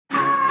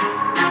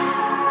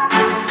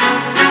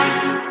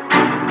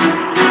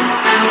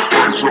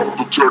hands up,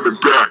 no turning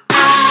back.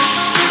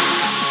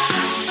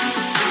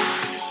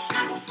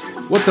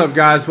 What's up,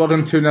 guys?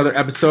 Welcome to another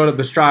episode of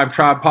the Strive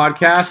Tribe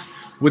podcast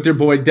with your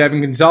boy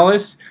Devin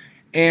Gonzalez.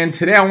 And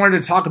today I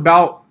wanted to talk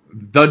about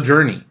the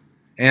journey.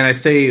 And I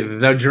say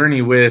the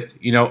journey with,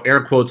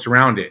 air quotes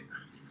around it.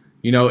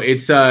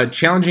 It's a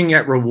challenging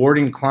yet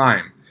rewarding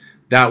climb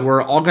that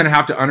we're all going to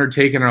have to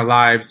undertake in our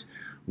lives,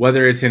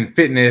 whether it's in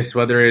fitness,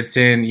 whether it's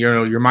in,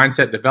 your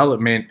mindset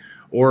development,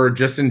 or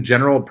just in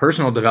general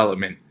personal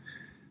development.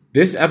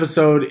 This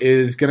episode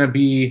is going to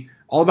be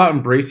all about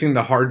embracing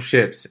the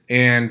hardships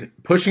and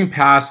pushing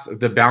past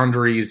the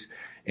boundaries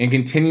and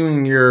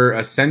continuing your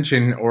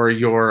ascension or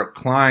your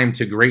climb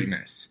to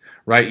greatness,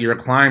 right? Your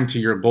climb to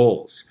your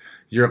goals,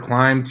 your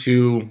climb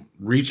to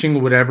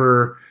reaching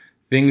whatever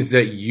things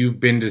that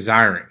you've been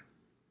desiring.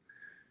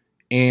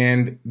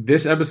 And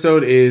this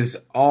episode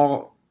is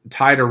all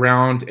tied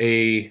around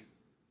a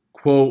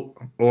quote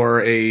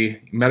or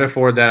a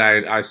metaphor that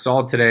I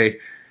saw today,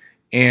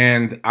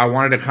 and I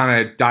wanted to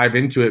kind of dive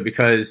into it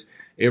because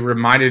it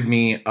reminded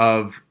me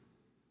of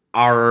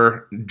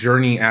our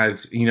journey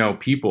as,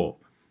 people.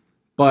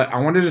 But I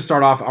wanted to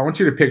start off, I want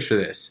you to picture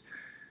this.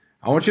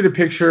 I want you to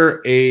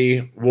picture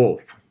a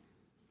wolf,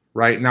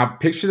 right? Now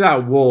picture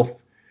that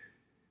wolf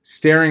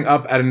staring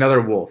up at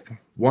another wolf.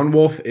 One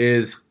wolf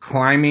is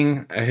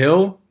climbing a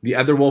hill, the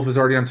other wolf is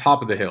already on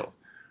top of the hill,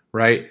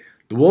 right?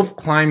 The wolf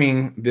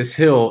climbing this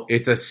hill,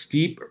 it's a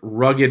steep,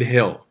 rugged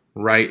hill,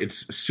 right?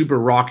 It's super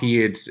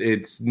rocky.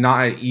 It's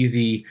not an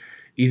easy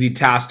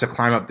task to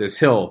climb up this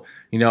hill.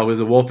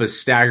 The wolf is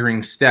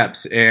staggering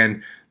steps,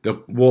 and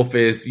the wolf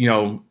is,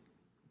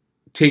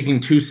 taking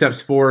 2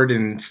 steps forward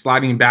and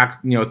sliding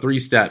back, 3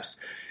 steps.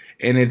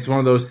 And it's one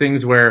of those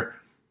things where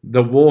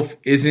the wolf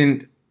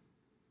isn't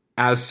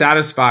as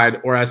satisfied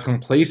or as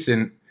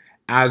complacent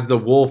as the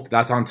wolf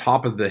that's on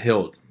top of the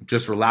hill,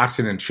 just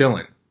relaxing and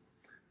chilling,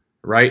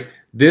 right?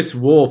 This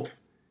wolf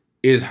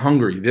is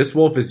hungry. This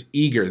wolf is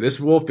eager. This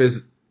wolf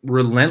is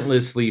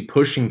relentlessly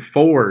pushing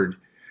forward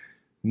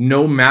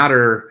no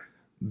matter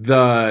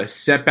the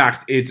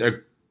setbacks it's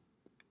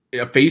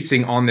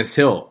facing on this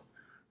hill,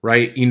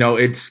 right?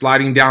 It's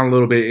sliding down a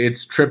little bit,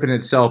 it's tripping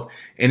itself,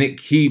 and it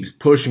keeps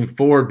pushing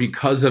forward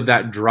because of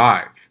that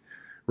drive,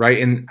 right?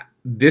 And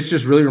this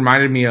just really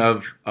reminded me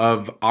of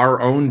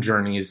our own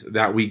journeys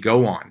that we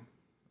go on,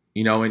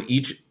 and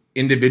each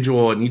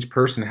individual and each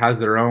person has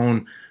their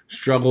own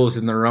struggles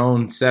and their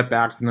own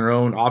setbacks and their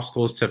own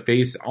obstacles to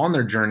face on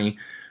their journey.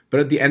 But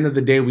at the end of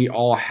the day, we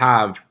all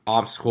have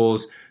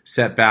obstacles,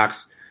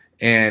 setbacks,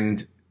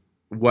 and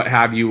what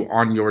have you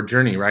on your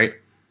journey, right?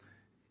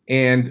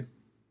 And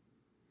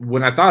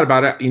when I thought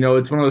about it,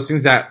 it's one of those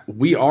things that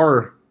we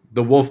are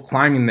the wolf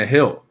climbing the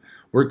hill.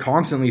 We're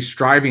constantly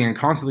striving and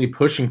constantly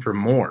pushing for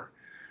more,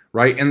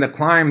 right? And the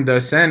climb, the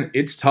ascent,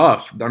 it's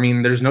tough. I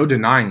mean, there's no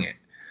denying it.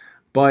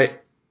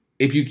 But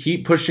if you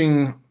keep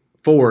pushing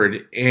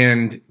forward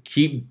and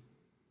keep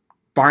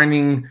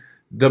finding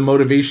the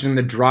motivation and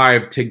the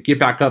drive to get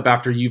back up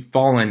after you've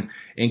fallen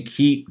and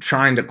keep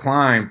trying to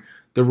climb,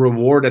 the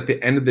reward at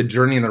the end of the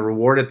journey and the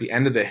reward at the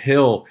end of the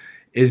hill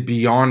is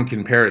beyond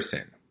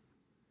comparison.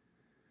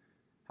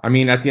 I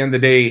mean, at the end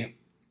of the day,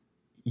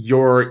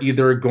 you're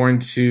either going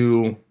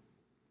to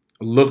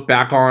look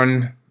back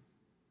on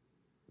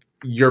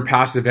your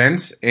past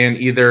events and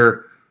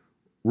either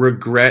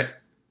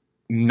regret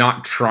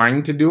not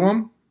trying to do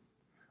them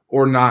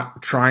or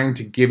not trying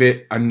to give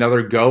it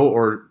another go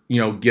or,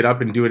 get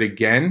up and do it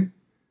again,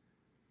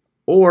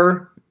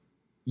 or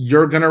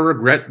you're going to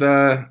regret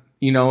the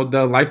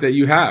life that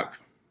you have,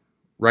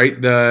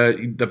 right?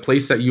 The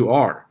place that you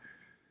are.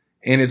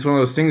 And it's one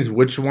of those things,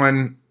 which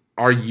one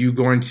are you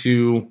going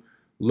to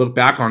look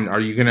back on?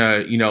 Are you going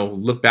to,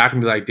 look back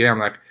and be like, damn,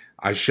 like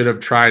I should have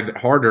tried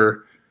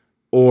harder?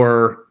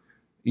 Or,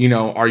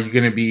 are you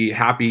going to be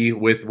happy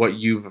with what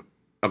you've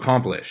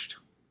accomplished?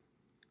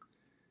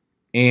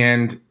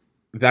 And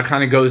that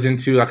kind of goes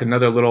into like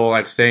another little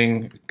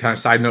saying, kind of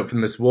side note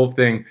from this wolf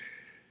thing.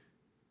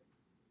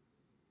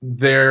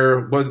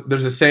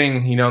 There's a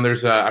saying,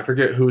 I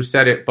forget who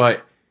said it,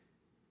 but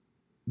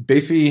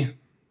basically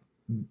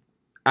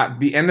at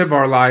the end of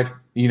our life,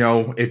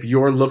 if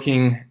you're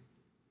looking,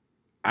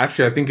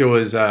 actually, I think it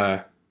was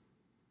Denzel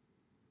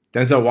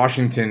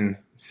Washington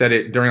said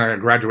it during a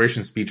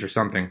graduation speech or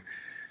something.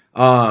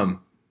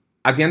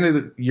 At the end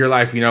of your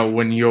life,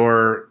 when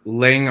you're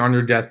laying on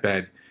your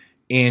deathbed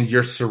and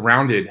you're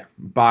surrounded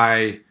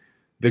by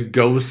the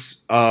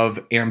ghosts of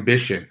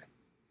ambition,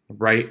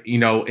 right?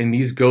 And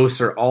these ghosts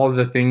are all of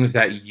the things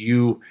that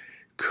you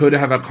could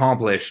have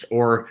accomplished,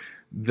 or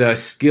the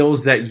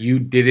skills that you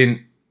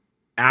didn't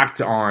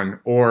act on,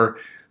 or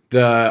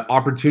the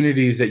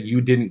opportunities that you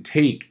didn't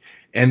take.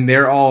 And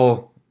they're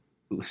all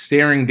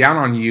staring down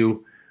on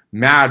you,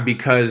 mad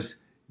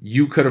because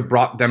you could have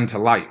brought them to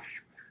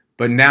life.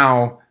 But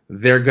now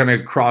they're going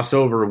to cross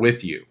over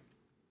with you,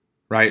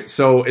 right?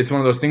 So it's one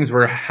of those things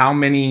where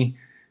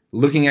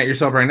looking at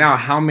yourself right now,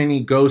 how many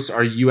ghosts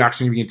are you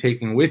actually going to be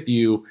taking with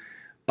you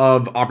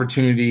of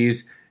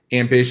opportunities,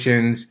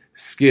 ambitions,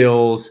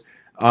 skills,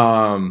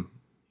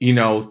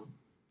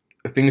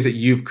 things that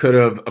you could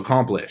have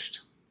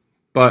accomplished.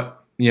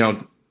 But,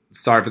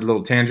 sorry for the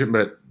little tangent,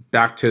 but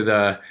back to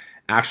the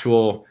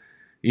actual,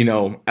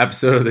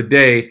 episode of the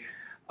day.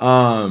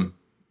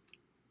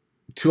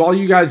 To all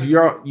you guys,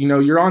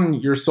 you're on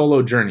your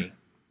solo journey,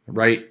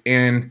 right?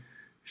 And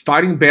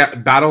fighting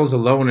battles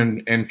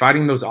alone and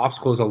fighting those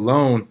obstacles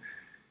alone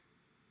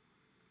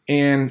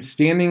and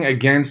standing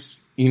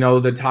against,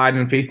 the tide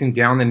and facing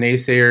down the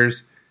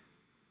naysayers,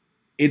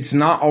 it's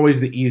not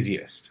always the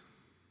easiest,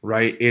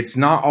 right? It's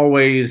not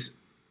always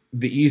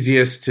the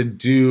easiest to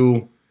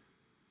do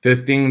the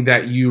thing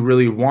that you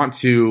really want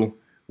to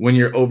when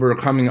you're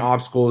overcoming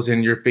obstacles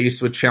and you're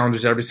faced with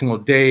challenges every single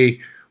day,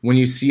 when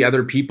you see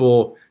other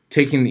people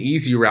taking the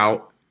easy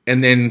route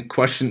and then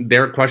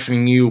they're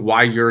questioning you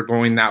why you're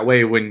going that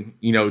way when,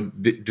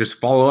 just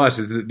follow us.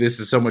 This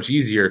is so much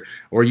easier,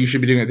 or you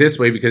should be doing it this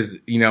way because,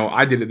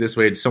 I did it this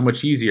way. It's so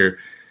much easier.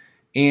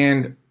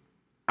 And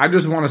I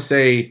just want to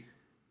say,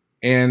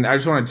 and I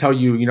just want to tell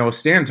you,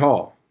 stand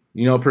tall,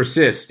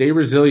 persist, stay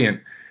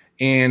resilient,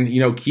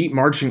 and, keep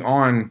marching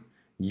on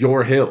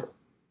your hill.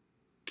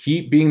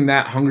 Keep being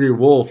that hungry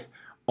wolf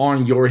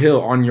on your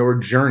hill, on your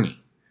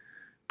journey.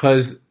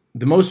 Because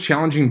the most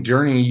challenging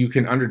journey you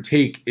can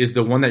undertake is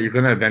the one that you're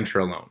going to venture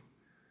alone.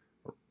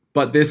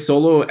 But this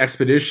solo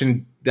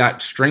expedition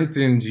that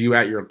strengthens you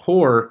at your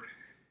core,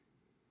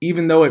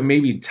 even though it may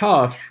be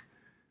tough,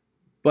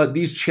 but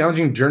these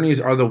challenging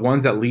journeys are the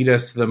ones that lead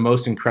us to the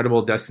most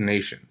incredible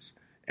destinations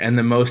and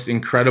the most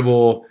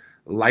incredible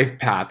life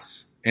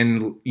paths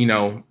and,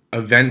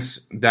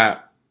 events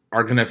that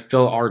are going to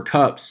fill our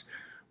cups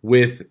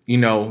with,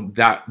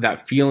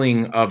 that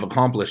feeling of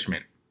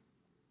accomplishment.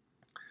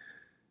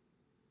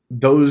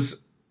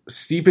 Those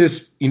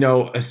steepest,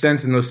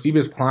 ascents and those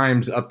steepest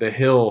climbs up the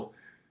hill,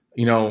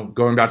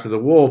 going back to the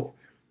wolf,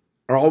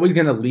 are always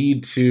going to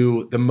lead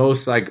to the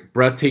most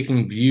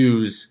breathtaking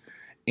views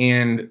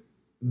and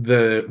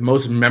the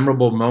most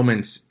memorable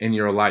moments in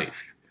your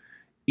life.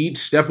 Each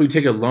step we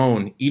take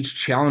alone, each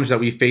challenge that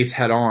we face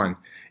head on,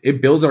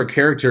 it builds our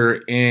character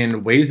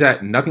in ways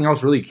that nothing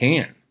else really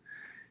can.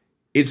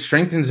 It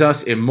strengthens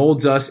us, it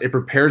molds us, it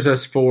prepares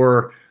us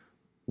for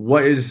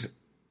what is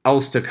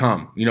else to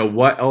come.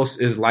 What else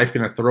is life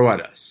going to throw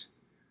at us?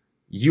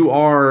 You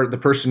are the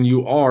person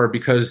you are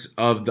because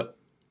of the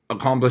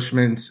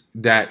accomplishments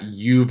that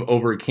you've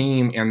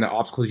overcame and the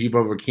obstacles you've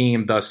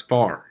overcame thus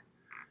far,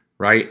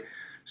 right?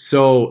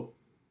 So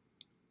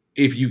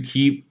if you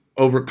keep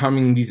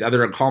overcoming these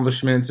other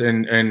accomplishments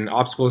and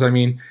obstacles,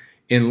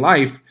 in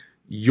life,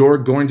 you're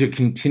going to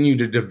continue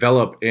to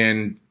develop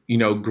and,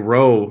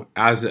 grow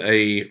as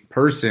a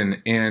person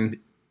and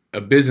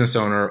a business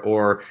owner,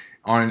 or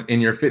in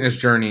your fitness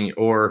journey,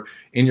 or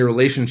in your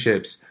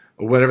relationships,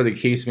 or whatever the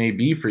case may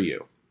be for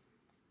you.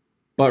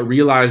 But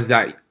realize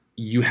that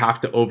you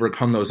have to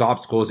overcome those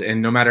obstacles,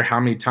 and no matter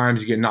how many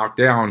times you get knocked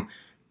down,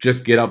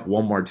 just get up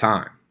one more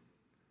time.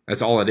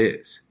 That's all it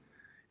is.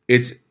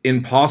 It's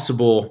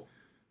impossible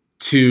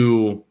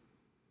to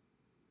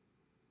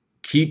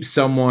keep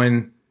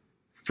someone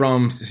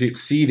from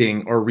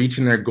succeeding or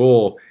reaching their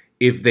goal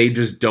if they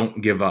just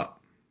don't give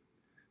up.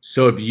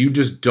 So if you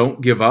just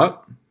don't give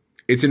up,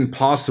 it's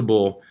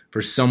impossible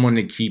for someone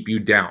to keep you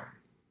down.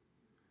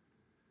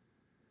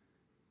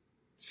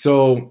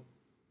 So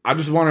I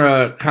just want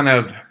to kind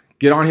of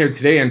get on here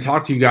today and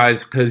talk to you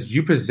guys because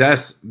you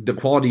possess the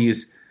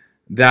qualities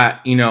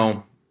that,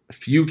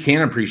 few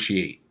can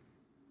appreciate.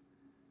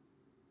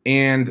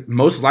 And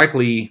most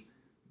likely,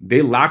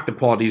 they lack the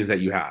qualities that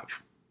you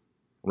have,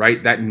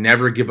 right? That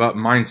never give up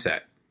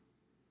mindset.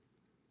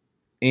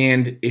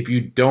 And if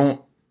you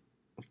don't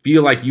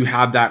feel like you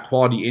have that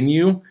quality in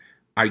you,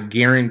 I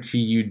guarantee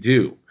you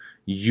do.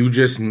 You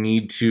just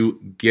need to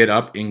get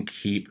up and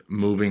keep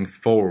moving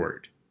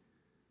forward.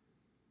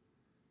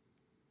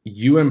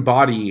 You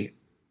embody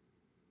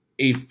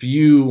a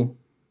few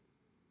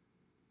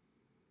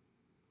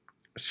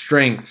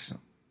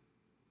strengths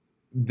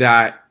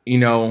that,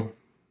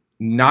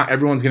 not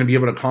everyone's going to be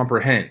able to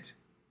comprehend.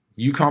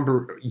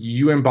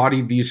 You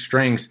embody these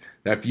strengths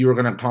that few are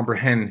going to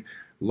comprehend,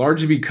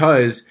 largely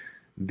because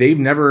they've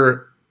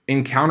never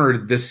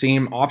encountered the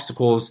same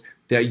obstacles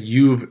that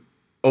you've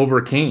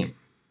overcame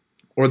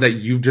or that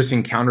you've just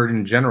encountered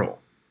in general.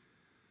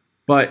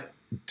 But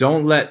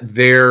don't let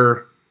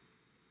their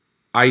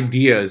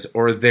ideas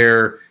or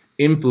their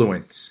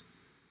influence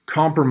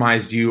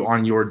compromise you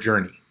on your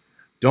journey.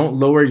 Don't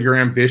lower your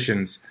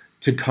ambitions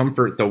to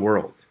comfort the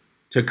world,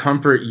 to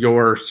comfort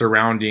your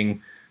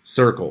surrounding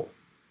circle,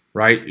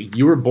 right?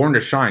 You were born to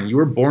shine. You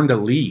were born to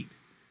lead.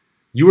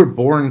 You were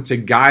born to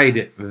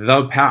guide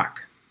the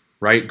pack,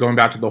 right? Going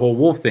back to the whole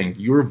wolf thing.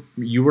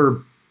 You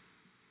were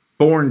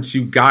born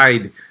to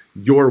guide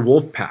your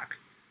wolf pack.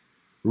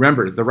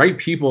 Remember, the right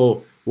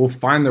people will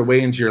find their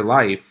way into your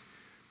life.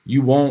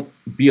 You won't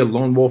be a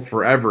lone wolf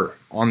forever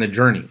on the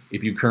journey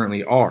if you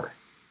currently are.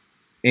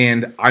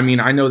 And I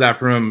know that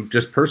from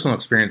just personal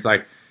experience.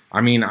 I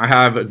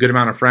have a good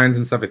amount of friends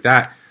and stuff like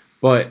that,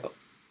 but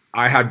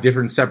I have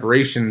different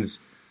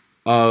separations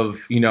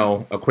of,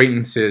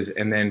 acquaintances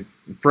and then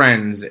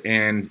friends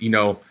and,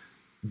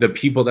 the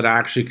people that I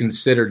actually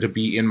consider to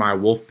be in my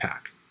wolf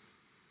pack,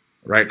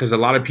 right? Because a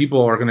lot of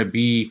people are going to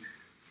be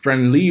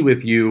friendly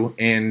with you,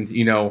 and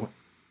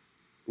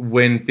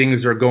when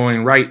things are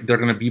going right, they're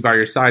going to be by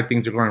your side.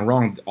 Things are going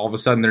wrong, all of a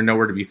sudden they're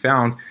nowhere to be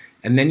found.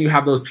 And then you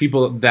have those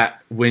people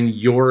that when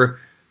you're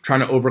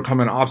trying to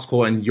overcome an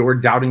obstacle and you're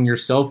doubting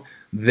yourself,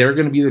 they're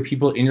going to be the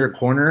people in your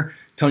corner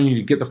telling you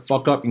to get the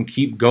fuck up and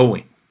keep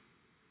going,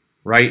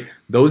 right?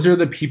 Those are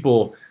the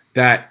people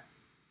that,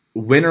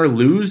 win or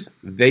lose,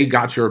 they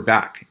got your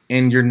back.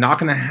 And you're not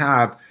going to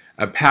have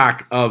a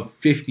pack of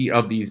 50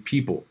 of these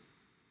people.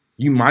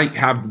 You might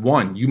have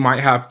one, you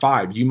might have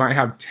 5, you might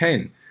have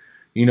 10,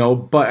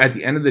 but at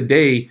the end of the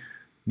day,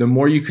 the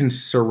more you can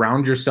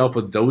surround yourself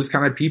with those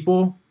kind of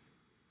people,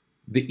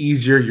 the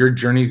easier your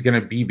journey is going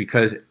to be,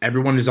 because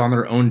everyone is on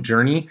their own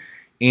journey.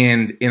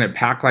 And in a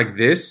pack like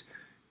this,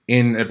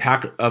 in a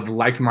pack of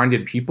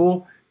like-minded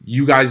people,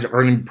 you guys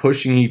are going to be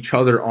pushing each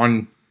other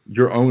on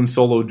your own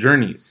solo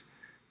journeys.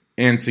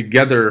 And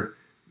together,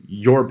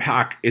 your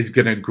pack is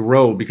going to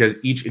grow because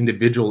each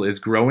individual is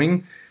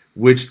growing,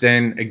 which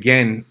then,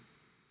 again,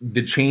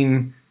 the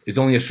chain is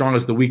only as strong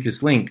as the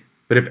weakest link.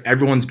 But if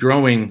everyone's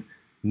growing,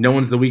 no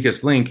one's the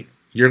weakest link,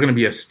 you're going to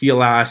be a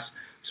steel-ass,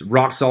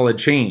 rock-solid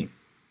chain.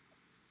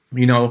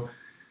 That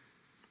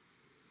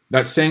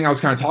saying I was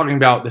kind of talking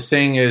about, the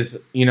saying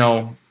is,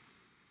 the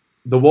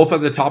wolf at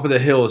the top of the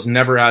hill is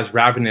never as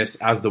ravenous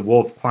as the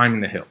wolf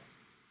climbing the hill.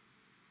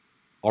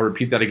 I'll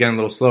repeat that again a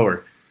little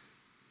slower.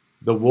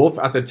 The wolf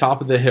at the top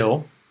of the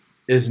hill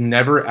is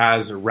never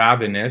as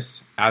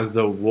ravenous as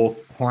the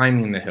wolf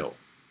climbing the hill,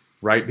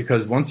 right?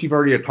 Because once you've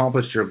already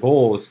accomplished your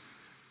goals,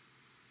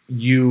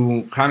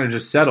 you kind of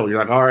just settle. You're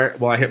like, all right,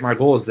 well, I hit my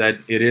goals. That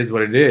it is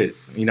what it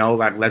is.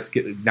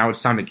 Now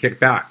it's time to kick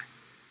back.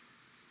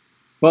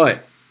 But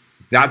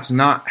that's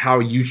not how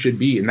you should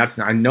be. And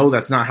I know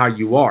that's not how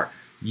you are.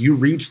 You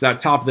reach that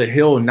top of the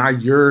hill, and now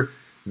you're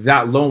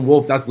that lone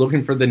wolf that's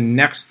looking for the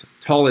next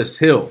tallest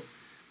hill.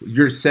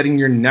 You're setting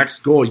your next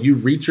goal. You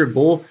reach your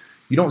goal.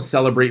 You don't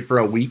celebrate for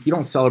a week. You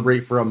don't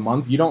celebrate for a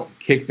month. You don't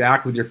kick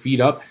back with your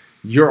feet up.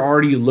 You're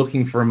already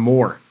looking for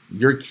more.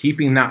 You're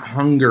keeping that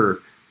hunger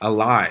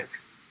alive.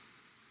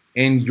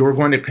 And you're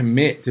going to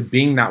commit to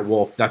being that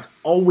wolf that's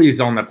always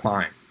on the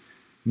climb.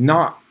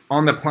 Not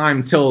on the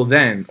climb till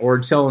then, or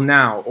till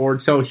now, or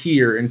till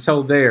here,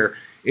 until there.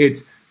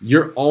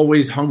 You're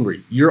always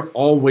hungry. You're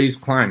always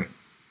climbing.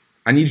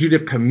 I need you to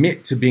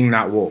commit to being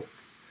that wolf.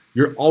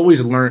 You're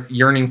always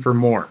yearning for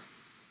more.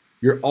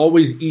 You're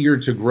always eager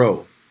to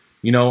grow.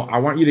 I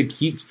want you to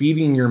keep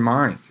feeding your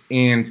mind.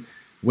 And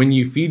when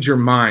you feed your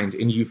mind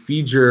and you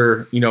feed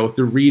your,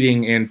 through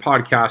reading and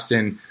podcasts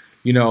and,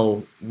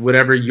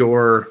 whatever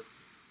your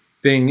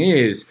thing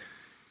is,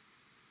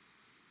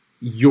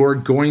 you're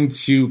going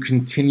to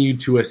continue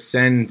to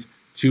ascend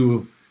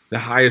to the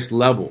highest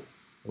level,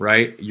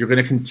 right? You're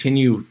going to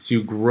continue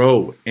to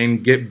grow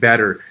and get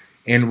better,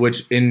 and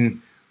which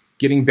in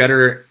getting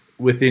better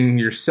within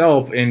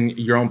yourself and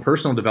your own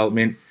personal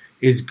development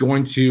is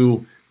going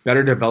to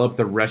better develop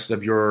the rest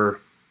of your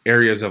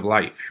areas of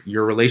life.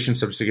 Your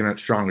relationships are going to get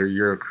stronger.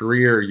 Your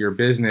career, your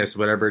business,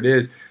 whatever it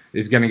is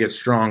going to get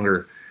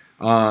stronger.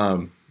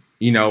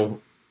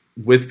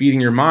 With feeding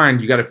your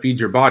mind, you got to feed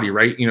your body,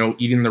 right?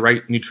 Eating the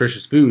right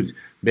nutritious foods,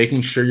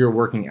 making sure you're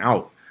working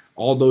out.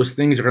 All those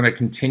things are going to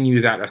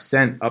continue that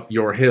ascent up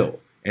your hill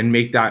and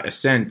make that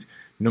ascent,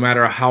 no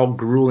matter how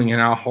grueling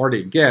and how hard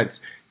it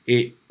gets,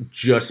 it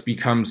just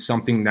becomes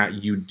something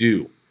that you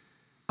do.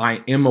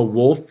 I am a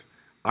wolf.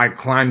 I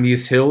climb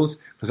these hills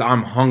because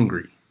I'm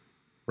hungry,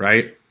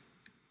 right?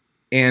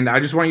 And I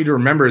just want you to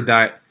remember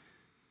that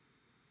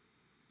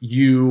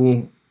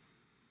you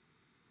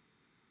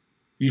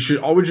should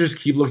always just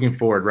keep looking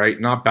forward, right?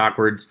 Not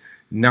backwards,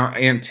 not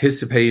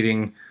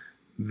anticipating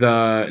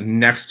the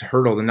next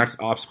hurdle, the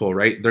next obstacle,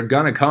 right? They're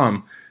gonna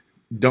come.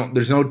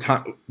 There's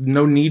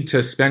no need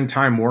to spend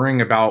time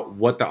worrying about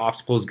what the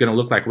obstacle is gonna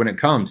look like when it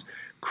comes.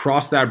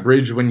 Cross that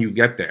bridge when you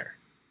get there.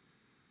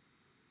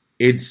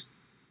 It's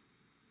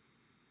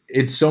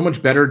so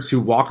much better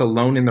to walk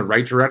alone in the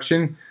right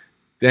direction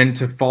than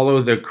to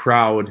follow the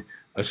crowd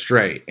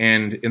astray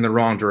and in the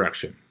wrong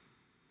direction,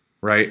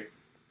 right?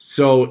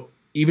 So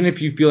even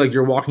if you feel like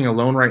you're walking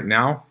alone right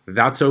now,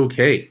 that's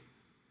okay.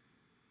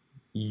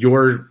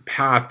 Your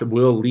path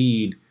will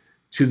lead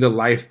to the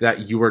life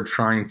that you are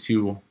trying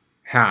to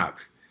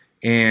have.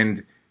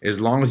 And as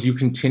long as you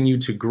continue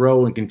to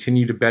grow and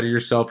continue to better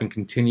yourself and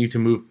continue to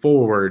move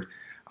forward,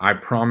 I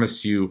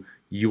promise you,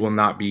 you will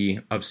not be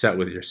upset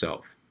with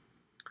yourself.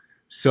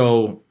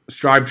 So,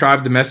 Strive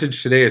Tribe, the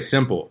message today is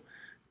simple.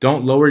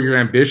 Don't lower your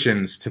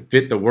ambitions to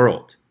fit the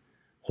world.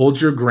 Hold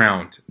your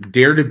ground.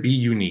 Dare to be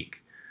unique.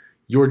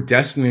 Your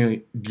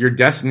destiny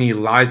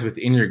lies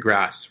within your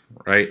grasp,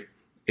 right?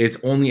 It's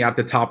only at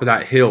the top of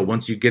that hill.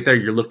 Once you get there,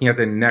 you're looking at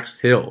the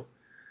next hill.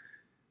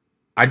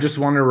 I just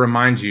want to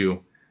remind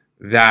you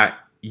that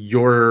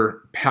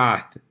your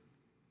path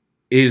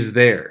is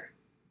there.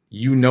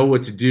 You know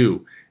what to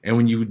do. And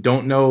when you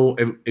don't know,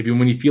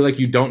 when you feel like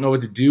you don't know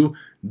what to do,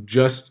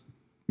 just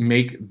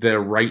make the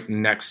right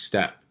next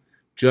step.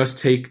 Just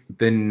take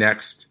the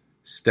next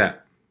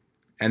step.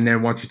 And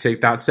then once you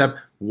take that step,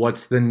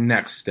 what's the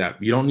next step?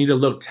 You don't need to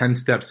look 10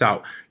 steps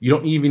out. You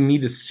don't even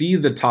need to see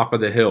the top of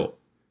the hill.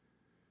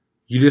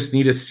 You just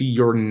need to see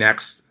your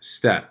next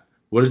step.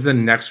 What is the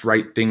next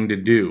right thing to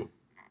do?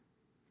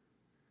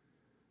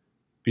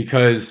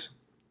 Because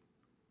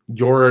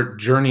your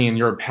journey and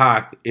your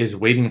path is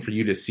waiting for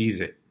you to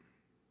seize it.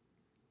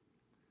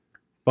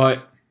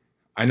 But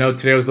I know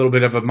today was a little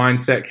bit of a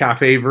Mindset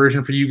Cafe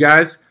version for you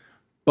guys,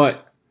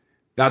 but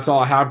that's all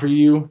I have for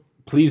you.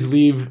 Please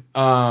leave,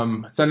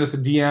 send us a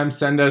DM,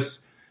 send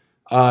us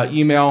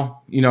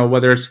email,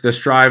 whether it's the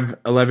Strive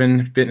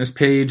 11 fitness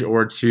page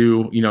or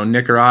to,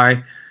 Nick or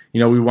I.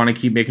 We want to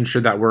keep making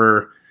sure that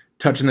we're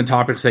touching the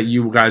topics that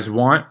you guys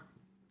want.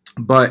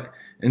 But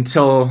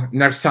until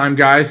next time,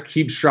 guys,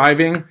 keep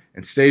striving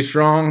and stay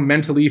strong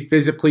mentally,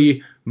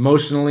 physically,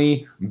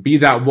 emotionally. Be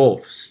that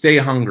wolf. Stay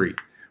hungry.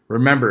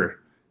 Remember,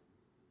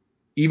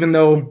 even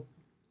though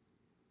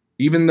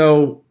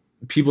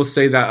people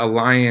say that a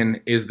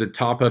lion is the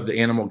top of the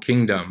animal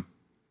kingdom,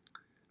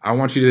 I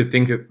want you to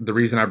think that the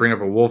reason I bring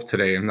up a wolf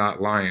today and not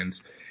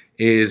lions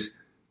is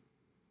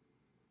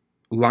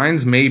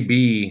lions may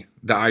be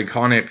the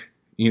iconic,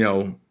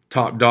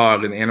 top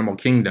dog in the animal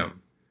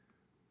kingdom.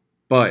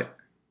 But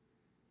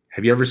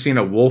have you ever seen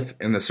a wolf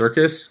in the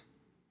circus?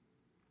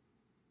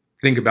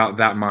 Think about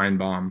that mind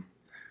bomb.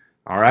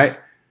 All right.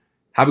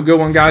 Have a good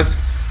one, guys.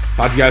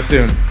 Talk to you guys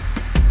soon.